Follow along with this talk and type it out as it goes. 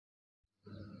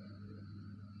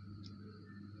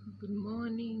Good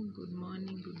morning,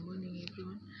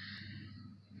 everyone.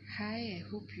 Hi, I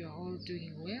hope you're all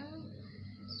doing well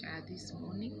this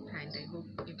morning, and I hope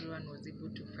everyone was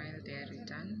able to file their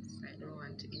returns. I don't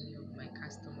want any of my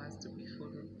customers to be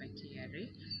followed by KRA.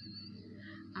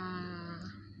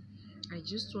 I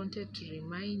just wanted to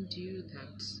remind you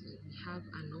that we have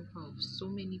an offer of so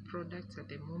many products at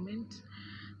the moment.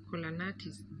 Cola Nut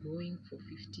is going for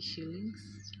 50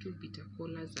 shillings, two bitter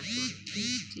colas at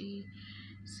 150.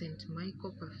 St.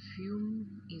 Michael Perfume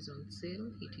is on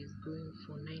sale. It is going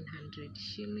for 900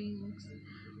 shillings.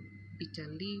 Bitter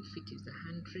Leaf, it is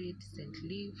 100. St.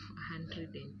 Leaf,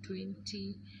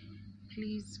 120.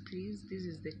 Please, this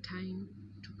is the time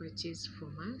to purchase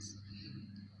from us.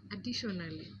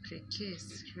 Additionally,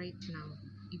 Precase right now.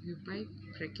 If you buy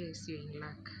Precase, you're in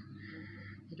luck.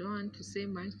 I don't want to say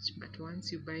much, but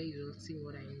once you buy, you'll see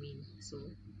what I mean. So,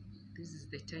 this is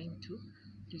the time to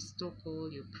restock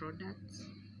all your products,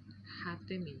 have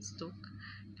them in stock,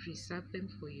 preserve them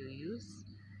for your use,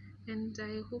 and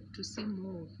I hope to see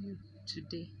more of you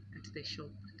today at the shop.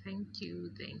 Thank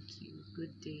you.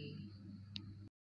 Good day.